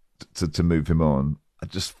is to move him on, I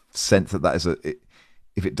just sense that is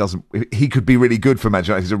he could be really good for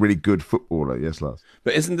Manchester United. He's a really good footballer. Yes, Lars.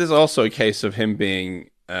 But isn't this also a case of him being?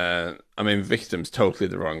 I mean, victim's totally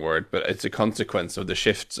the wrong word, but it's a consequence of the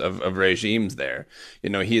shifts of regimes there. You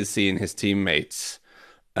know, he has seen his teammates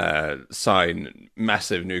sign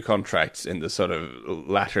massive new contracts in the sort of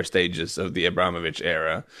latter stages of the Abramovich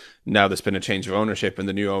era. Now there's been a change of ownership, and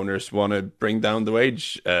the new owners want to bring down the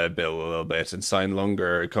wage bill a little bit and sign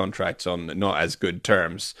longer contracts on not as good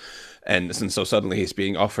terms. And so suddenly he's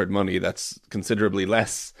being offered money that's considerably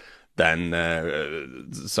less than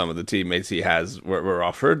some of the teammates he has were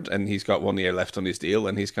offered, and he's got 1 year left on his deal,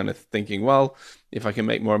 and he's kind of thinking, well, if I can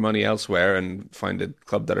make more money elsewhere and find a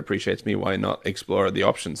club that appreciates me, why not explore the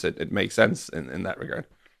options? It makes sense in that regard.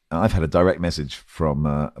 I've had a direct message from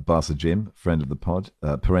Barca Jim, friend of the pod,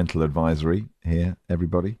 parental advisory here,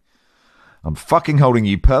 everybody. I'm fucking holding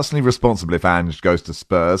you personally responsible if Ange goes to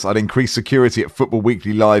Spurs. I'd increase security at Football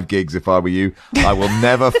Weekly live gigs if I were you. I will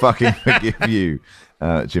never fucking forgive you.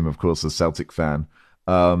 Jim, of course, a Celtic fan.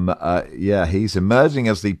 Yeah, he's emerging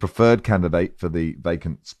as the preferred candidate for the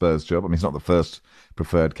vacant Spurs job. I mean, he's not the first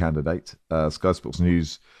preferred candidate. Sky Sports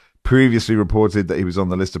News previously reported that he was on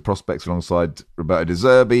the list of prospects alongside Roberto De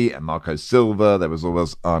Zerbi and Marco Silva. There was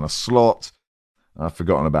always Arne Slot. I've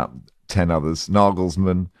forgotten about 10 others.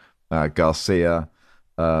 Nagelsmann, Garcia.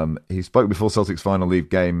 He spoke before Celtic's final league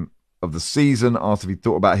game of the season, asked if he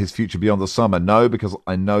thought about his future beyond the summer. No, because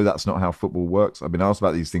I know that's not how football works. I've been asked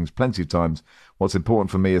about these things plenty of times. What's important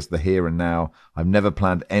for me is the here and now. I've never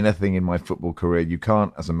planned anything in my football career. You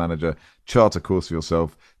can't, as a manager, chart a course for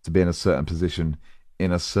yourself to be in a certain position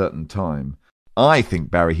in a certain time. I think,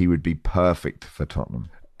 Barry, he would be perfect for Tottenham.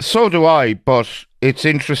 So do I, but it's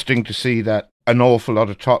interesting to see that an awful lot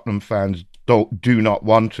of Tottenham fans do not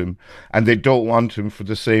want him, and they don't want him for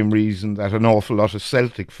the same reason that an awful lot of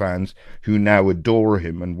Celtic fans who now adore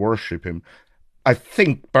him and worship him, I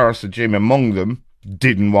think Barca Jim among them,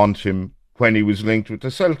 didn't want him when he was linked with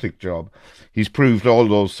the Celtic job. He's proved all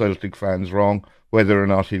those Celtic fans wrong. Whether or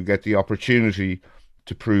not he'll get the opportunity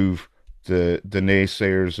to prove the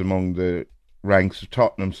naysayers among the ranks of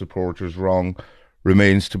Tottenham supporters wrong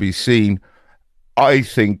remains to be seen. I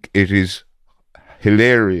think it is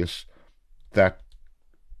hilarious that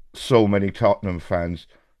so many Tottenham fans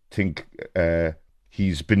think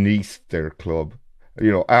he's beneath their club.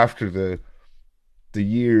 You know, after the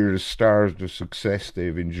years starved of success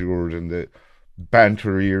they've endured and the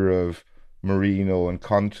banter era of Mourinho and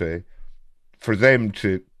Conte, for them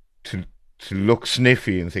to look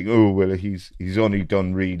sniffy and think, oh well, he's only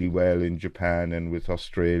done really well in Japan and with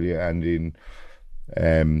Australia and in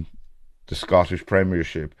the Scottish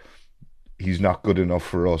Premiership, he's not good enough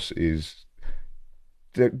for us, is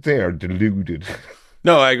they are deluded.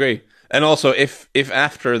 No, I agree. And also, if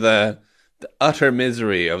after the utter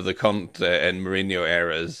misery of the Conte and Mourinho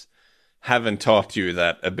eras haven't taught you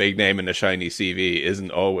that a big name and a shiny CV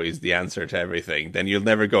isn't always the answer to everything, then you're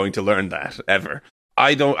never going to learn that, ever.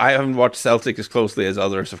 I haven't watched Celtic as closely as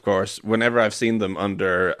others, of course. Whenever I've seen them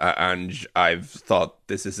under Ange, I've thought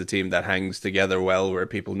this is a team that hangs together well, where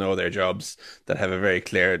people know their jobs, that have a very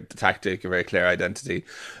clear tactic, a very clear identity.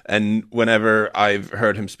 And whenever I've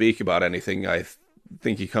heard him speak about anything, I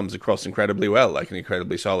think he comes across incredibly well, like an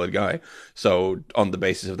incredibly solid guy. So on the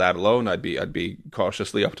basis of that alone, I'd be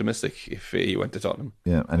cautiously optimistic if he went to Tottenham.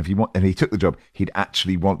 Yeah, and if he took the job, he'd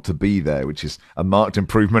actually want to be there, which is a marked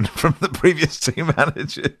improvement from the previous team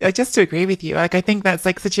manager. Just to agree with you, like I think that's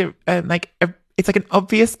like such a it's like an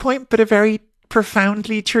obvious point, but a very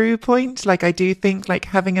profoundly true point. Like I do think like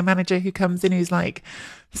having a manager who comes in who's like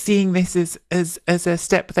seeing this as a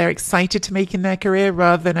step they're excited to make in their career,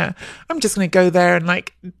 rather than I'm just going to go there and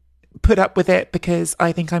like put up with it because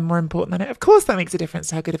I think I'm more important than it. Of course that makes a difference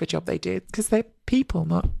to how good of a job they do, because they're people,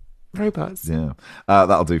 not robots. Yeah,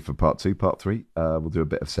 that'll do for part 2. Part 3, we'll do a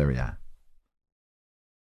bit of Serie A.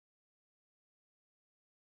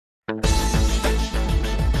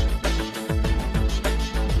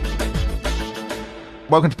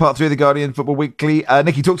 Welcome to part 3 of the Guardian Football Weekly.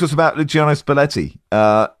 Nicky, talk to us about Luciano Spalletti.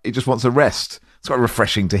 He just wants a rest. It's quite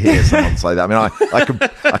refreshing to hear someone say that. I mean,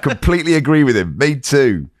 I completely agree with him. Me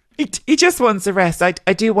too. He just wants a rest. I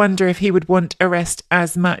do wonder if he would want a rest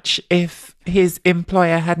as much if his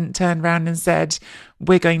employer hadn't turned around and said,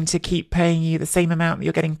 we're going to keep paying you the same amount that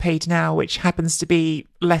you're getting paid now, which happens to be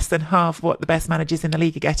less than half what the best managers in the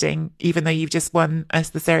league are getting, even though you've just won us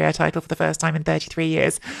the Serie A title for the first time in 33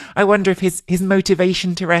 years. I wonder if his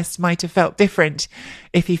motivation to rest might have felt different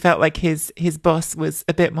if he felt like his boss was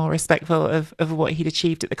a bit more respectful of what he'd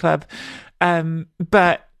achieved at the club.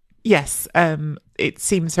 But yes, it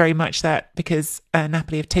seems very much that because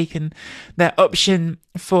Napoli have taken their option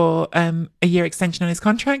for a year extension on his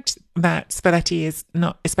contract, that Spalletti is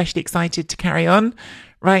not especially excited to carry on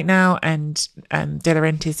right now, and De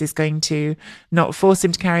Laurentiis is going to not force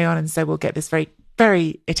him to carry on, and so we'll get this very,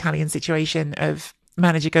 very Italian situation of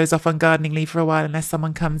manager goes off on gardening leave for a while unless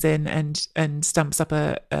someone comes in and stumps up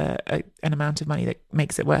an amount of money that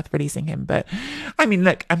makes it worth releasing him. But I mean,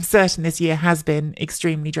 look, I'm certain this year has been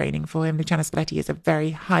extremely draining for him. Luciano Spalletti is a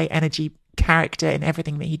very high energy character in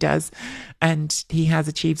everything that he does, and he has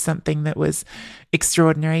achieved something that was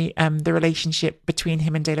extraordinary. The relationship between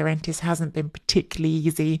him and De Laurentiis hasn't been particularly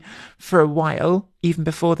easy for a while, even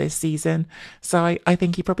before this season. So I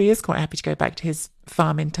think he probably is quite happy to go back to his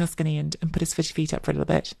farm in Tuscany and put his feet up for a little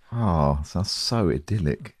bit. Oh, sounds so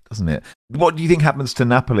idyllic, doesn't it? What do you think happens to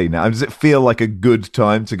Napoli now? Does it feel like a good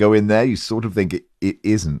time to go in there? You sort of think it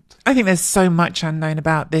isn't. I think there's so much unknown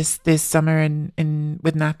about this summer in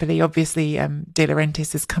with Napoli. Obviously, De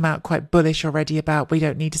Laurentiis has come out quite bullish already about we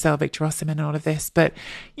don't need to sell Victor Osimhen and all of this, but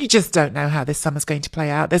you just don't know how this summer's going to play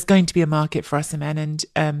out. There's going to be a market for Osimhen,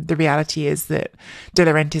 and the reality is that De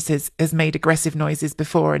Laurentiis has made aggressive noises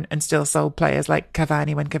before and still sold players like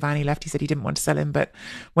Cavani. When Cavani left, he said he didn't want to sell him, but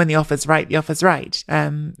when the offer's right, the offer's right.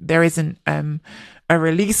 There isn't a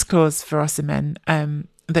release clause for Osimhen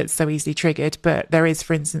that's so easily triggered, but there is,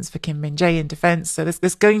 for instance, for Kim Min-jae in defence. So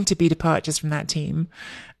there's going to be departures from that team,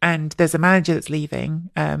 and there's a manager that's leaving.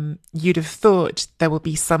 You'd have thought there will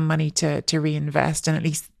be some money to reinvest, and at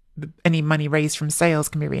least any money raised from sales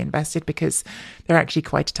can be reinvested, because they're actually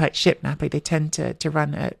quite a tight ship, Napoli. They tend to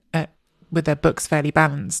run with their books fairly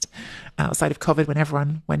balanced outside of COVID, when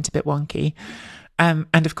everyone went a bit wonky.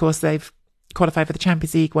 And of course, they've qualified for the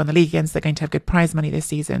Champions League, won the league again, so they're going to have good prize money this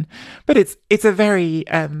season. But it's a very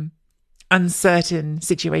uncertain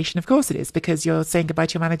situation. Of course it is, because you're saying goodbye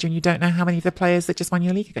to your manager and you don't know how many of the players that just won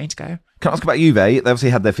your league are going to go. Can I ask about Juve? They obviously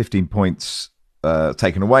had their 15 points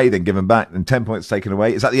taken away, then given back, and 10 points taken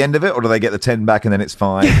away. Is that the end of it, or do they get the 10 back and then it's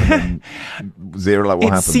 5 and then 0? Like, what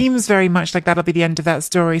happens? It seems very much like that'll be the end of that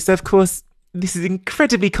story. So of course this is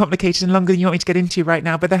incredibly complicated and longer than you want me to get into right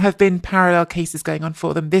now, but there have been parallel cases going on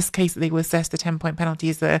for them. This case that they will assess the 10-point penalty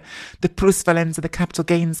is the plusvalenza, the capital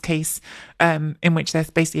gains case, in which they're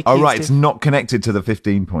basically accused right, it's not connected to the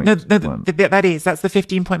 15-point. No, that's the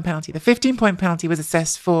 15-point penalty. The 15-point penalty was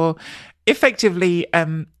assessed for, effectively,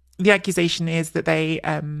 the accusation is that they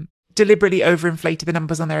deliberately overinflated the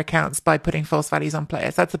numbers on their accounts by putting false values on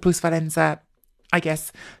players. That's the plusvalenza, I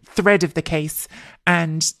guess, thread of the case,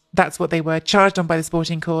 and that's what they were charged on by the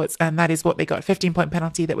sporting courts, and that is what they got, a 15-point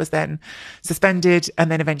penalty that was then suspended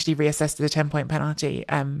and then eventually reassessed to the 10-point penalty.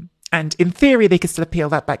 And in theory, they could still appeal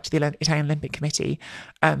that back to the Italian Olympic Committee,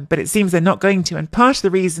 but it seems they're not going to. And part of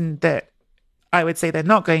the reason that I would say they're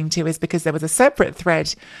not going to is because there was a separate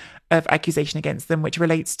thread of accusation against them, which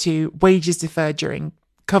relates to wages deferred during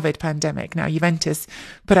COVID pandemic. Now, Juventus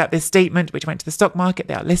put out this statement, which went to the stock market.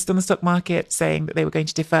 They are listed on the stock market, saying that they were going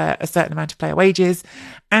to defer a certain amount of player wages.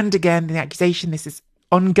 And again, the accusation, this is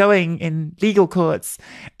ongoing in legal courts,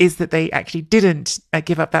 is that they actually didn't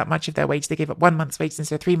give up that much of their wage. They gave up 1 month's wages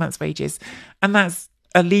instead of 3 months' wages. And that's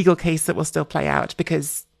a legal case that will still play out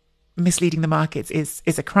because misleading the markets is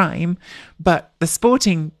a crime. But the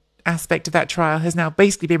sporting aspect of that trial has now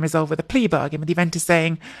basically been resolved with a plea bargain, with Juventus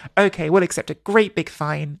saying, okay, we'll accept a great big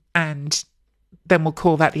fine and then we'll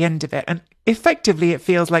call that the end of it. And effectively, it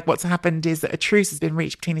feels like what's happened is that a truce has been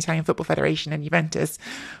reached between the Italian Football Federation and Juventus,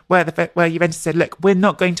 where Juventus said, look, we're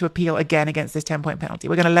not going to appeal again against this 10-point penalty.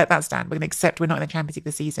 We're going to let that stand. We're going to accept we're not in the Champions League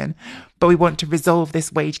this season, but we want to resolve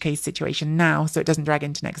this wage case situation now so it doesn't drag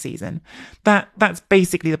into next season. That's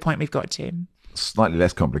basically the point we've got to. Slightly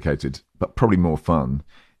less complicated, but probably more fun.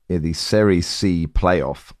 The Serie C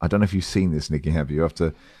playoff. I don't know if you've seen this, Nicky, have you?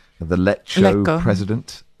 After the Lecco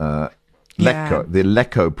president, the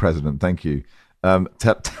Lecco president, thank you. Tell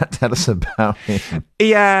us about him.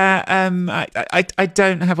 Yeah, I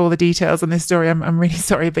don't have all the details on this story. I'm really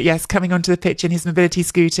sorry, but yes, coming onto the pitch in his mobility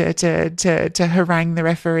scooter to harangue the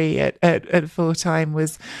referee at full time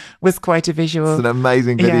was quite a visual. It's an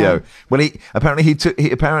amazing video. Yeah. Well, he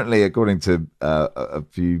apparently, according to a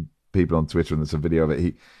few people on Twitter, and there's a video of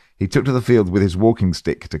it, he took to the field with his walking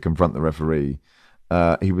stick to confront the referee.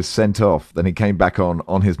 He was sent off. Then he came back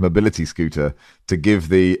on his mobility scooter to give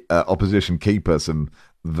the opposition keeper some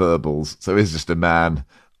verbals. So he's just a man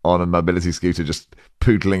on a mobility scooter just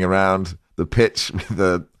poodling around the pitch with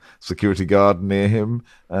a security guard near him.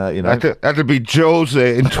 That'll be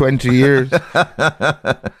Jose in 20 years.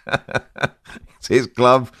 It's his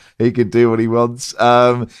club. He can do what he wants.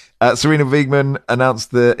 Serena Wiegman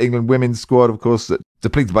announced the England women's squad, of course,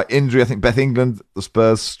 depleted by injury. I think Beth England, the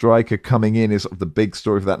Spurs striker, coming in is sort of the big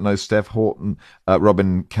story for that. No Steph Horton.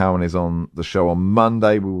 Robin Cowan is on the show on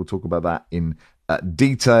Monday. We will talk about that in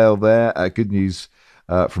detail there. Good news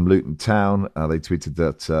from Luton Town. They tweeted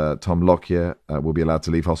that Tom Lockyer will be allowed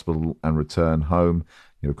to leave hospital and return home.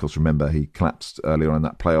 Of course, remember, he collapsed earlier on in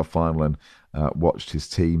that playoff final and watched his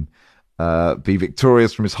team be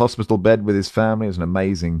victorious from his hospital bed with his family. It was an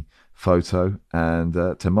amazing photo. And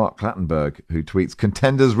to Mark Clattenburg, who tweets,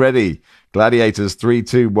 contenders ready, Gladiators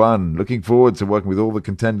 3-2-1. Looking forward to working with all the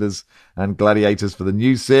contenders and gladiators for the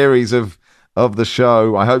new series of the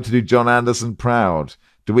show. I hope to do John Anderson proud.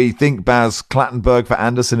 Do we think Baz Clattenburg for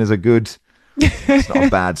Anderson is a good... It's not a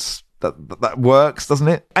bad... That works, doesn't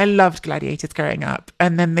it? I loved Gladiators growing up,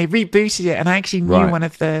 and then they rebooted it, and I actually knew one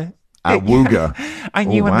of the... Wooga. I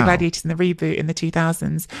knew one of the Gladiators in the reboot in the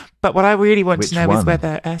 2000s. But what I really want to know is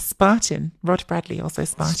whether Spartan, Rod Bradley, also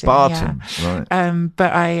Spartan. Right.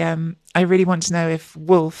 But I really want to know if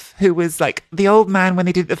Wolf, who was like the old man when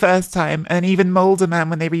they did it the first time, and even Mulder man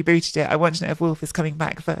when they rebooted it, I want to know if Wolf is coming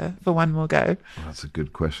back for one more go. Well, that's a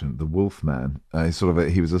good question. The Wolf man,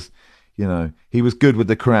 he was good with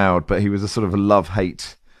the crowd, but he was a sort of a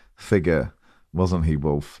love-hate figure, wasn't he,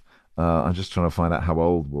 Wolf? I'm just trying to find out how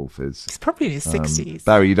old Wolf is. He's probably in his 60s.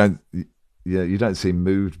 Barry, you don't seem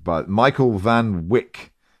moved by Michael Van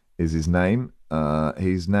Wyck is his name.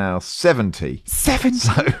 He's now 70. 70.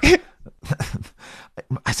 So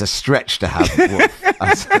it's a stretch to have Wolf.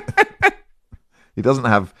 He doesn't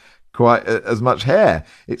have quite as much hair.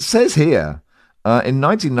 It says here in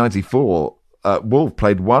 1994, Wolf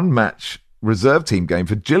played one match reserve team game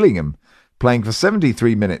for Gillingham, playing for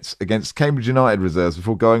 73 minutes against Cambridge United reserves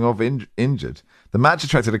before going off injured. The match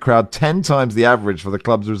attracted a crowd 10 times the average for the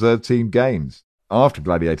club's reserve team games. After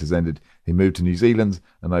Gladiators ended, he moved to New Zealand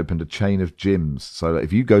and opened a chain of gyms. So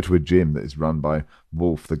if you go to a gym that is run by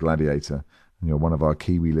Wolf the Gladiator, and you're one of our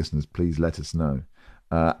Kiwi listeners, please let us know.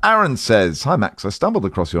 Aaron says, "Hi Max, I stumbled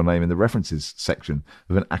across your name in the references section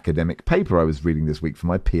of an academic paper I was reading this week for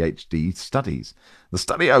my PhD studies. The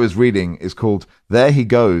study I was reading is called There He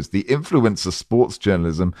Goes, the Influencer Sports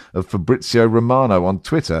Journalism of Fabrizio Romano on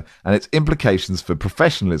Twitter and its implications for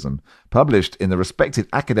professionalism, published in the respected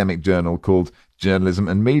academic journal called Journalism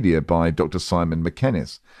and Media by Dr. Simon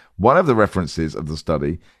McKennis. One of the references of the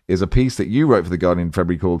study is a piece that you wrote for The Guardian in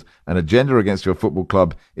February called An Agenda Against Your Football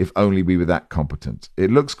Club, If Only We Were That Competent.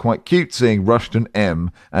 It looks quite cute seeing Rushden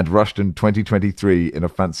M and Rushden 2023 in a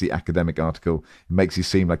fancy academic article. It makes you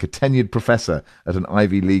seem like a tenured professor at an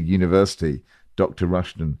Ivy League university. Dr.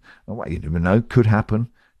 Rushden." Oh, well, you never know. Could happen,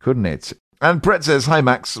 couldn't it? And Brett says, "Hi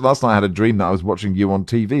Max, last night I had a dream that I was watching you on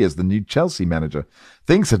TV as the new Chelsea manager.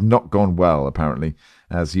 Things had not gone well, apparently,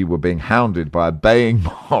 as you were being hounded by a baying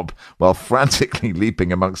mob while frantically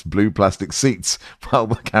leaping amongst blue plastic seats while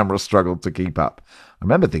the camera struggled to keep up. I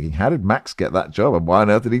remember thinking, how did Max get that job and why on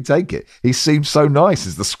earth did he take it? He seemed so nice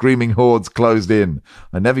as the screaming hordes closed in.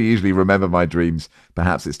 I never usually remember my dreams.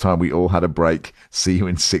 Perhaps it's time we all had a break. See you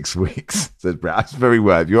in 6 weeks." Says Brett. That's very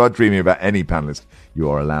well. If you are dreaming about any panellist, you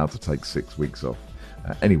are allowed to take 6 weeks off.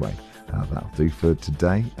 Anyway, that'll do for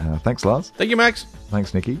today. Thanks, Lars. Thank you, Max.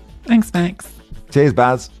 Thanks, Nicky. Thanks, Max. Cheers,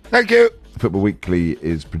 Baz. Thank you. Football Weekly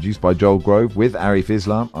is produced by Joel Grove with Arif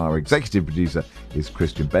Islam. Our executive producer is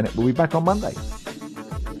Christian Bennett. We'll be back on Monday.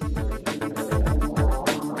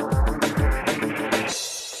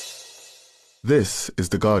 This is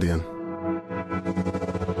The Guardian.